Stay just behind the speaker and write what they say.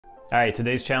All right,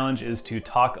 today's challenge is to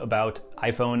talk about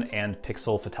iPhone and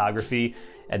Pixel photography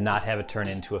and not have it turn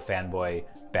into a fanboy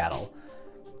battle.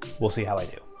 We'll see how I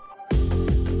do.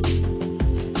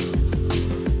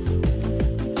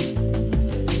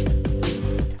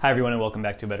 Hi everyone and welcome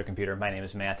back to A Better Computer. My name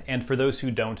is Matt, and for those who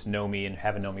don't know me and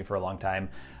haven't known me for a long time,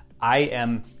 I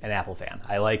am an Apple fan.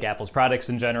 I like Apple's products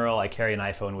in general. I carry an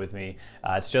iPhone with me.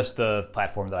 It's just the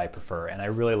platform that I prefer, and I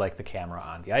really like the camera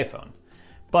on the iPhone.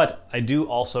 But I do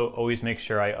also always make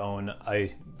sure I own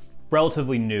a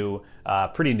relatively new,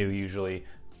 pretty new usually,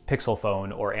 Pixel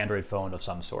phone or Android phone of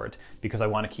some sort, because I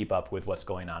want to keep up with what's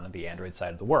going on the Android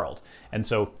side of the world. And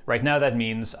so right now that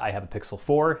means I have a Pixel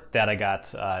 4 that I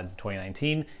got in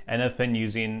 2019 and I've been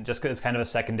using just because it's kind of a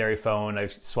secondary phone. I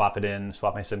swap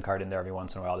my SIM card in there every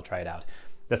once in a while to try it out.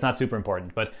 That's not super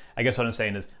important, but I guess what I'm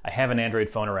saying is I have an Android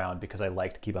phone around because I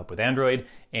like to keep up with Android,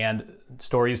 and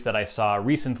stories that I saw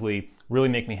recently really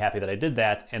make me happy that I did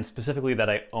that, and specifically that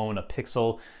I own a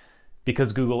Pixel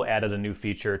because Google added a new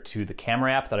feature to the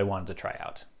camera app that I wanted to try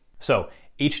out. So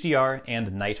HDR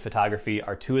and night photography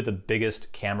are two of the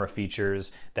biggest camera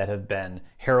features that have been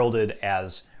heralded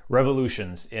as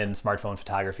revolutions in smartphone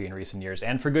photography in recent years,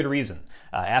 and for good reason.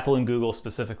 Apple and Google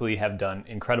specifically have done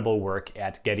incredible work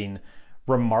at getting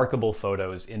remarkable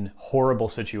photos in horrible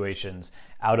situations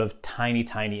out of tiny,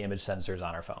 tiny image sensors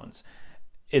on our phones.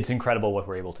 It's incredible what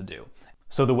we're able to do.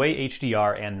 So the way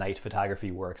HDR and night photography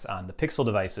works on the Pixel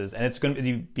devices, and it's going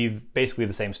to be basically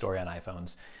the same story on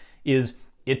iPhones, is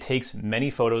it takes many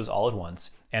photos all at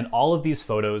once, and all of these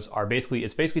photos are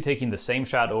it's basically taking the same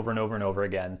shot over and over and over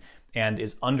again, and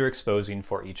is underexposing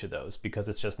for each of those because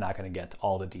it's just not going to get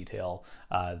all the detail,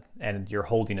 and you're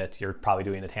holding it, you're probably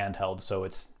doing it handheld, so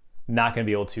it's not going to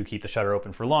be able to keep the shutter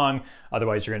open for long.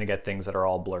 Otherwise you're going to get things that are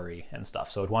all blurry and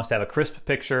stuff. So it wants to have a crisp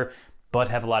picture but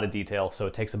have a lot of detail, so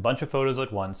it takes a bunch of photos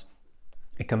at once,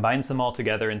 it combines them all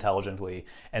together intelligently,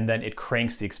 and then it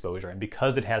cranks the exposure. And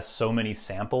because it has so many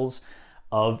samples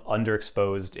of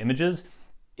underexposed images,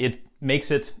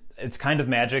 it's kind of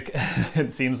magic,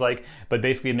 it seems like, but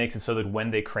basically it makes it so that when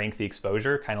they crank the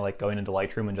exposure, kind of like going into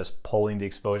Lightroom and just pulling the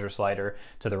exposure slider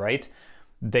to the right,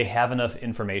 they have enough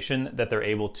information that they're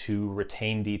able to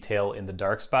retain detail in the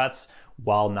dark spots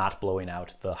while not blowing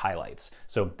out the highlights.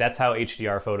 So that's how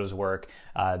HDR photos work.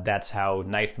 That's how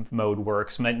night mode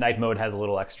works. Night mode has a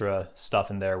little extra stuff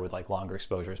in there with like longer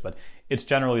exposures, but it's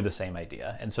generally the same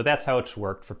idea. And so that's how it's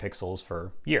worked for Pixels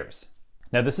for years.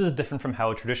 Now this is different from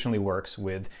how it traditionally works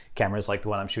with cameras like the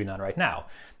one I'm shooting on right now.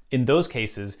 In those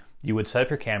cases, you would set up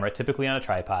your camera, typically on a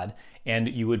tripod, and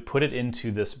you would put it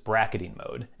into this bracketing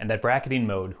mode. And that bracketing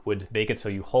mode would make it so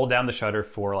you hold down the shutter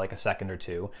for like a second or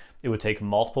two. It would take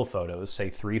multiple photos, say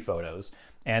 3 photos,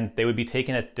 and they would be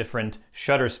taken at different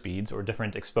shutter speeds or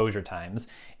different exposure times.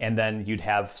 And then you'd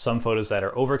have some photos that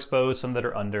are overexposed, some that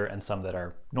are under, and some that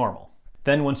are normal.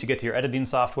 Then once you get to your editing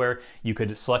software, you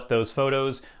could select those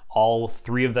photos, all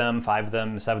 3 of them, 5 of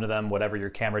them, 7 of them, whatever your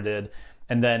camera did,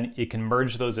 and then it can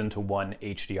merge those into one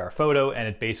HDR photo, and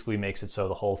it basically makes it so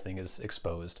the whole thing is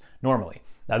exposed normally.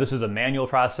 Now this is a manual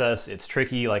process, it's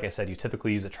tricky, like I said, you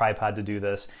typically use a tripod to do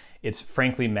this. It's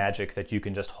frankly magic that you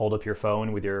can just hold up your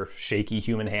phone with your shaky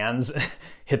human hands,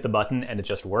 hit the button, and it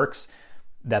just works.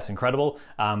 That's incredible,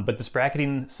 but this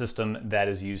bracketing system that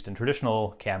is used in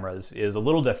traditional cameras is a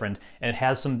little different, and it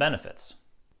has some benefits.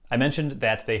 I mentioned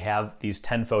that they have these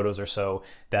 10 photos or so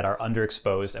that are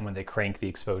underexposed, and when they crank the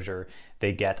exposure,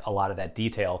 they get a lot of that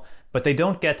detail, but they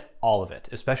don't get all of it.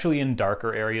 Especially in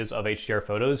darker areas of HDR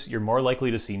photos, you're more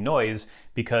likely to see noise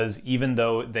because even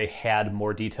though they had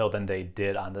more detail than they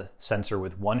did on the sensor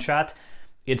with one shot,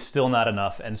 it's still not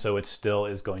enough, and so it still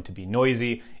is going to be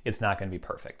noisy. It's not going to be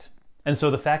perfect. And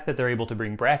so the fact that they're able to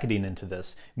bring bracketing into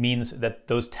this means that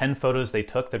those 10 photos they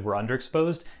took that were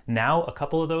underexposed, now a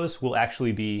couple of those will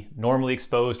actually be normally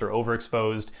exposed or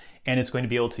overexposed, and it's going to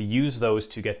be able to use those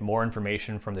to get more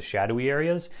information from the shadowy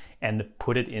areas and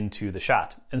put it into the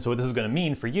shot. And so what this is going to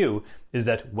mean for you is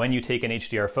that when you take an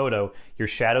HDR photo, your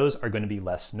shadows are going to be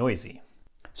less noisy.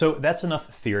 So that's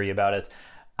enough theory about it.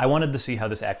 I wanted to see how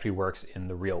this actually works in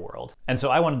the real world. And so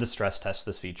I wanted to stress test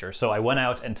this feature. So I went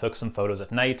out and took some photos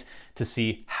at night to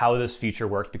see how this feature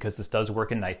worked, because this does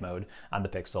work in night mode on the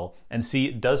Pixel, and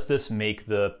see, does this make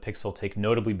the Pixel take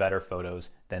notably better photos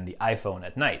than the iPhone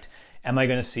at night? Am I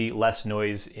going to see less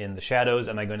noise in the shadows?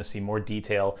 Am I going to see more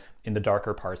detail in the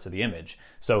darker parts of the image?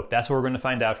 So that's what we're going to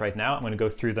find out right now. I'm going to go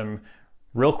through them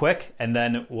real quick, and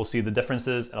then we'll see the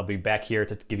differences, and I'll be back here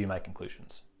to give you my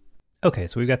conclusions. Okay,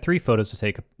 so we've got 3 photos to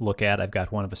take a look at. I've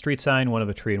got one of a street sign, one of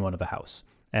a tree, and one of a house.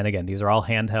 And again, these are all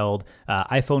handheld.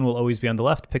 iPhone will always be on the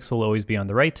left, Pixel will always be on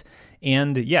the right.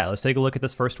 And yeah, let's take a look at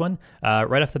this first one.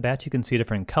 Right off the bat, you can see a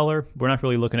different color. We're not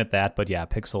really looking at that, but yeah,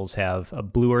 Pixels have a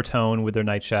bluer tone with their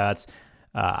night shots.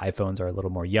 iPhones are a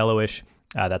little more yellowish.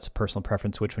 That's a personal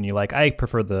preference, which one you like. I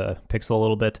prefer the Pixel a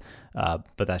little bit,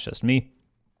 but that's just me.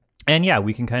 And yeah,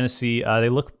 we can kind of see they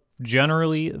look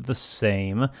generally the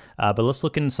same, but let's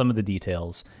look in some of the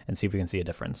details and see if we can see a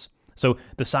difference. So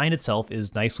the sign itself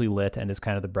is nicely lit and is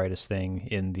kind of the brightest thing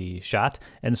in the shot.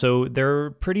 And so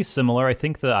they're pretty similar. I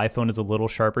think the iPhone is a little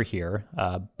sharper here,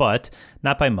 but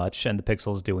not by much, and the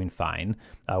Pixel is doing fine.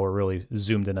 We're really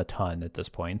zoomed in a ton at this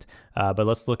point. But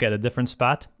let's look at a different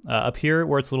spot. Up here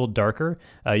where it's a little darker,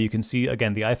 you can see,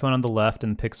 again, the iPhone on the left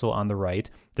and Pixel on the right.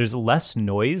 There's less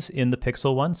noise in the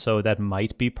Pixel one, so that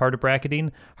might be part of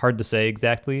bracketing. Hard to say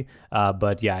exactly,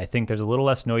 but yeah, I think there's a little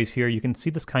less noise here. You can see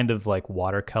this kind of like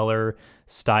watercolor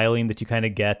styling that you kind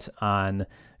of get on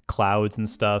clouds and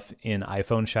stuff in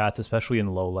iPhone shots, especially in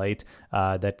low light.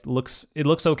 It looks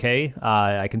okay.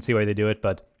 I can see why they do it,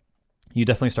 but you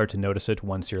definitely start to notice it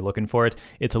once you're looking for it.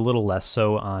 It's a little less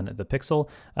so on the Pixel.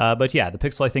 But yeah, the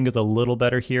Pixel I think is a little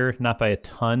better here, not by a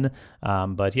ton,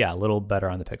 but yeah, a little better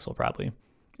on the Pixel probably.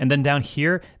 And then down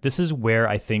here, this is where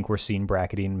I think we're seeing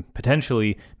bracketing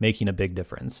potentially making a big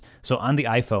difference. So on the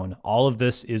iPhone, all of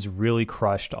this is really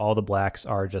crushed. All the blacks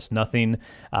are just nothing.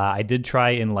 I did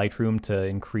try in Lightroom to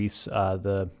increase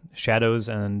the shadows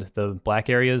and the black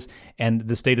areas, and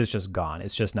the state is just gone.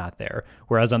 It's just not there.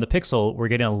 Whereas on the Pixel, we're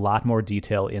getting a lot more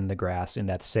detail in the grass in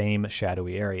that same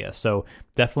shadowy area. So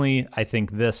definitely, I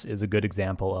think this is a good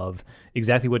example of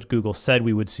exactly what Google said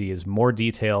we would see, is more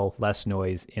detail, less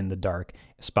noise in the dark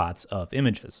spots of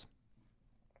images.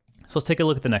 So let's take a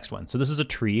look at the next one. So this is a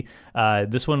tree.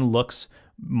 This one looks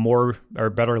more or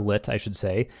better lit, I should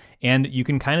say. And you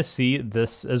can kind of see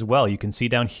this as well. You can see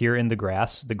down here in the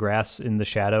grass in the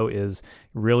shadow is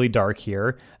really dark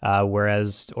here,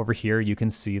 whereas over here you can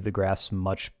see the grass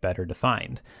much better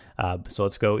defined. So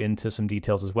let's go into some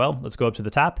details as well. Let's go up to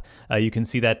the top. You can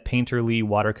see that painterly,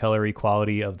 watercolory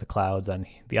quality of the clouds on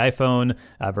the iPhone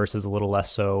versus a little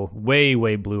less so,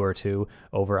 way bluer too,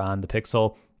 over on the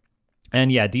Pixel. And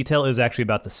yeah, detail is actually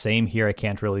about the same here. I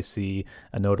can't really see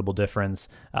a notable difference.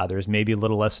 There's maybe a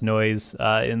little less noise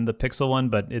in the Pixel one,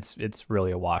 but it's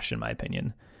really a wash in my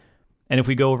opinion. And if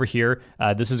we go over here,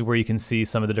 this is where you can see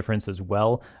some of the difference as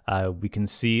well. We can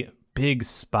see big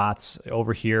spots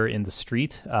over here in the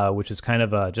street, which is kind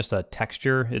of just a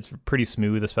texture. It's pretty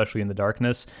smooth, especially in the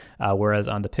darkness. Whereas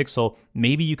on the Pixel,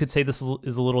 maybe you could say this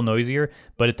is a little noisier,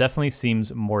 but it definitely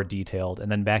seems more detailed.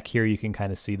 And then back here, you can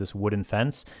kind of see this wooden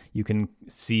fence. You can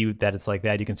see that it's like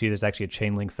that. You can see there's actually a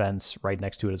chain link fence right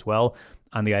next to it as well.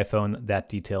 On the iPhone, that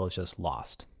detail is just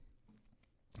lost.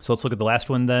 So let's look at the last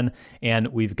one then, and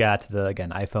we've got the,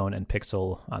 again, iPhone and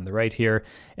Pixel on the right here.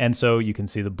 And so you can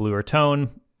see the bluer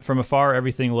tone. From afar,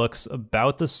 everything looks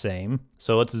about the same.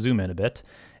 So let's zoom in a bit.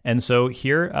 And so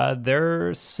here,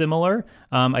 they're similar.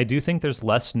 I do think there's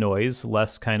less noise,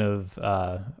 less kind of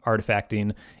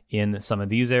artifacting in some of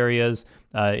these areas.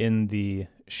 In the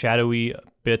shadowy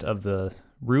bit of the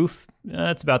roof,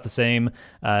 it's about the same.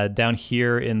 Down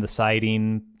here in the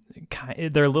siding,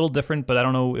 they're a little different, but I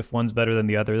don't know if one's better than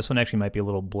the other. This one actually might be a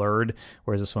little blurred,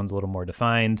 whereas this one's a little more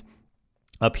defined.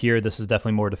 Up here, this is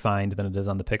definitely more defined than it is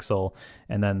on the Pixel.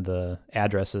 And then the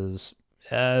addresses,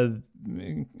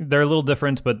 they're a little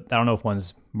different, but I don't know if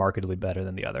one's markedly better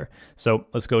than the other. So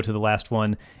let's go to the last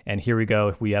one. And here we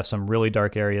go. We have some really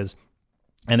dark areas.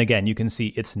 And again, you can see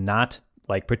it's not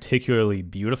like particularly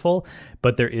beautiful,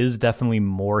 but there is definitely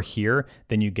more here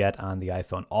than you get on the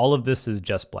iPhone. All of this is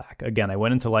just black. Again, I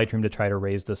went into Lightroom to try to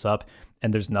raise this up,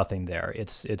 and there's nothing there.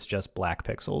 It's just black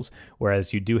pixels,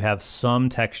 whereas you do have some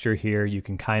texture here. You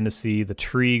can kind of see the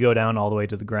tree go down all the way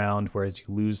to the ground, whereas you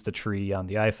lose the tree on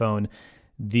the iPhone.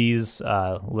 These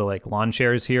little like lawn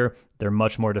chairs here, they're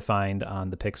much more defined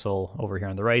on the Pixel over here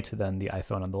on the right than the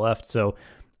iPhone on the left. So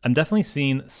I'm definitely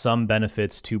seeing some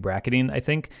benefits to bracketing, I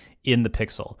think, in the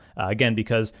Pixel. Again,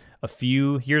 because a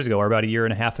few years ago, or about a year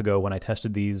and a half ago, when I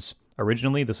tested these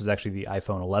originally, this was actually the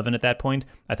iPhone 11 at that point,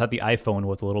 I thought the iPhone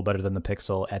was a little better than the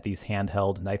Pixel at these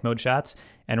handheld night mode shots.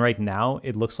 And right now,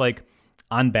 it looks like,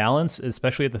 on balance,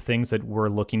 especially at the things that we're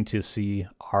looking to see,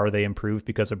 are they improved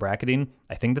because of bracketing?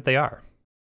 I think that they are.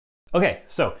 Okay,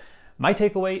 so my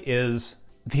takeaway is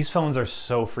these phones are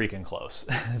so freaking close.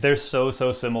 They're so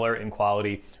similar in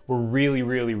quality. We're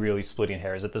really splitting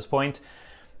hairs at this point.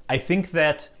 I think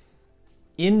that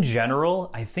in general,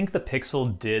 I think the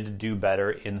Pixel did do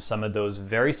better in some of those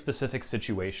very specific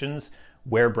situations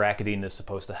where bracketing is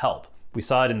supposed to help. We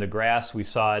saw it in the grass, we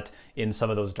saw it in some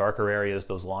of those darker areas,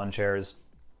 those lawn chairs.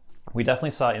 we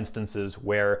definitely saw instances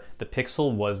where the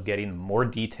Pixel was getting more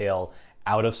detail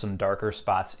out of some darker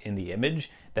spots in the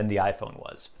image than the iPhone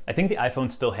was. I think the iPhone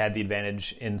still had the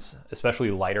advantage in especially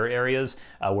lighter areas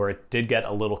where it did get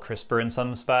a little crisper in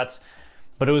some spots,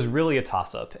 but it was really a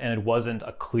toss-up, and it wasn't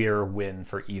a clear win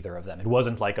for either of them. It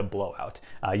wasn't like a blowout.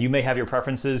 You may have your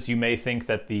preferences. You may think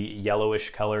that the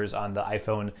yellowish colors on the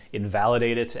iPhone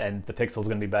invalidate it, and the Pixel is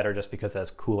going to be better just because it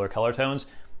has cooler color tones,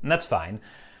 and that's fine.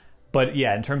 But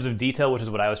yeah, in terms of detail, which is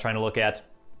what I was trying to look at,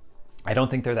 I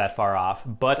don't think they're that far off,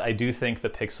 but I do think the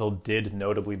Pixel did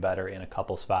notably better in a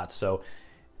couple spots. So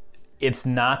it's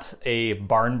not a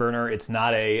barn burner. It's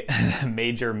not a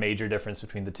major difference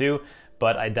between the two,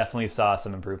 but I definitely saw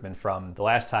some improvement from the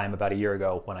last time about a year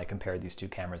ago when I compared these two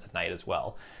cameras at night as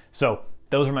well. So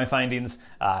those are my findings.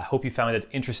 Hope you found it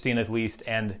interesting at least,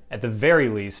 and at the very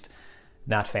least,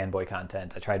 not fanboy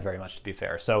content. I tried very much to be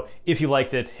fair. So if you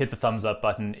liked it, hit the thumbs up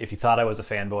button. If you thought I was a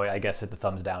fanboy, I guess hit the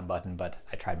thumbs down button, but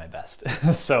I tried my best.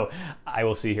 So I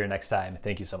will see you here next time.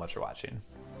 Thank you so much for watching.